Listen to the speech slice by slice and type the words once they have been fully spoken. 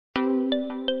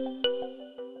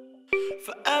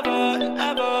Forever and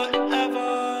ever and ever.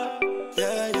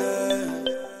 Yeah, yeah.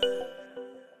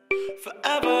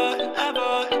 Forever and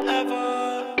ever and ever.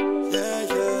 Yeah,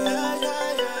 yeah, yeah,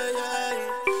 yeah,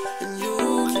 yeah. And you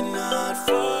cannot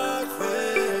fuck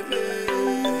with me.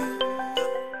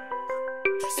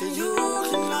 So you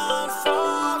cannot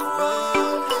fuck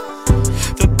with me.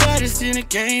 The baddest in the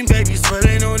game, baby, swear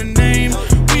they know the name.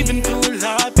 We've been through a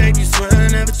lot, baby, swear I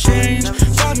never change.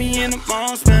 Find me in the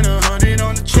mall, spend 100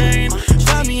 on the chain.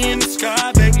 Find me in the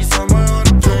sky, baby, somewhere on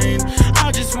the plane.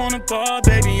 I just want a bar,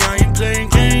 baby, I ain't playing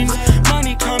games.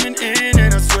 Money coming in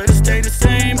and I swear to stay the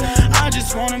same. I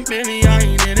just want a Milli, I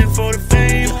ain't in it for the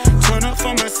fame. Turn up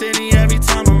for my city every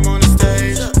time I'm on the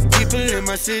stage. People in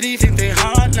my city think they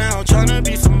hot now, tryna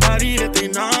be somebody that they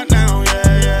not now,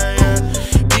 yeah, yeah,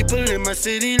 yeah. People in my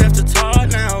city left to talk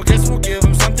now, guess we'll give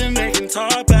them something they can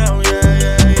talk about, yeah,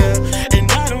 yeah, yeah.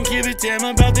 And I don't give a damn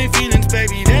about their feelings,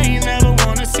 baby, they ain't never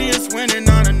wanna see us winning,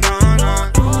 nah, nah, nah,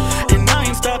 nah. And I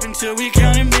ain't stopping till we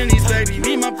counting millies, baby.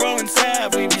 Me, my bro, and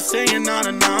Sav, we be saying nah,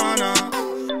 nah, nah, nah.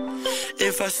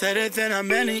 If I said it, then I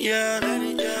meant it, yeah.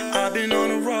 I've been on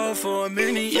the road for a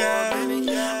minute, yeah.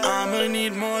 I'ma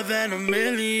need more than a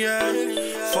million,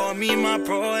 yeah. For me, my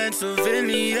bro, and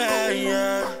Sevilla,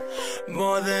 yeah.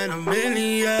 More than a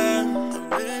million,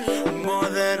 more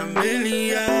than a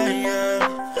million, yeah.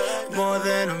 More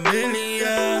than a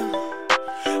million,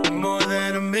 more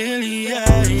than a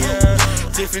million, yeah.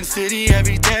 Different city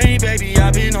every day, baby.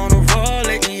 I've been on the road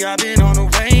lately, I've been on a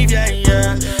wave, yeah,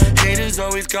 yeah. Haters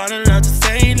always got a lot to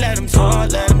say, let them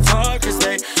talk, cause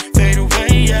they fade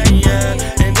away, yeah,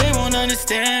 yeah. And they won't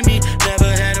understand me, never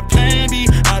had a plan B.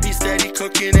 I'll be steady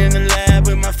cooking in the lab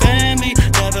with my family.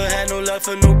 Never had no love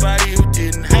for nobody who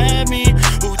didn't have me,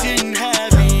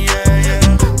 yeah,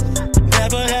 yeah.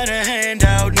 Never had a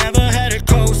handout, never had a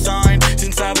cosign.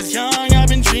 Since I was young, I've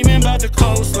been dreaming about the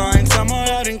coastline. Somewhere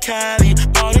out in Cali,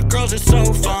 all the girls are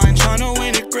so fine. Tryna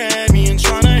win a Grammy and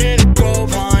tryna hit a gold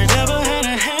mine. Never had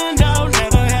a handout,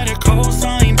 never had a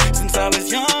cosign. Since I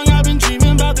was young, I've been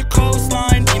dreaming about the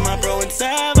coastline. Me, my bro, and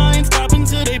Sav, I ain't stopping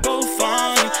till they both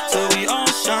fine. So we all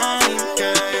shine,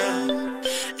 yeah,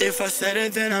 yeah. If I said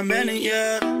it, then I meant it,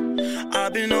 yeah.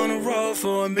 I've been on the road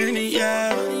for a minute,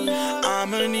 yeah.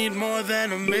 I'ma need more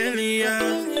than a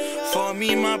million. For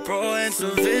me, my bro, and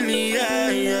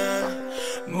Sevilla, yeah.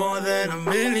 More than a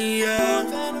million,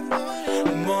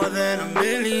 more than a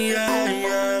million,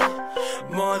 yeah.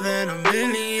 More than a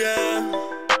million.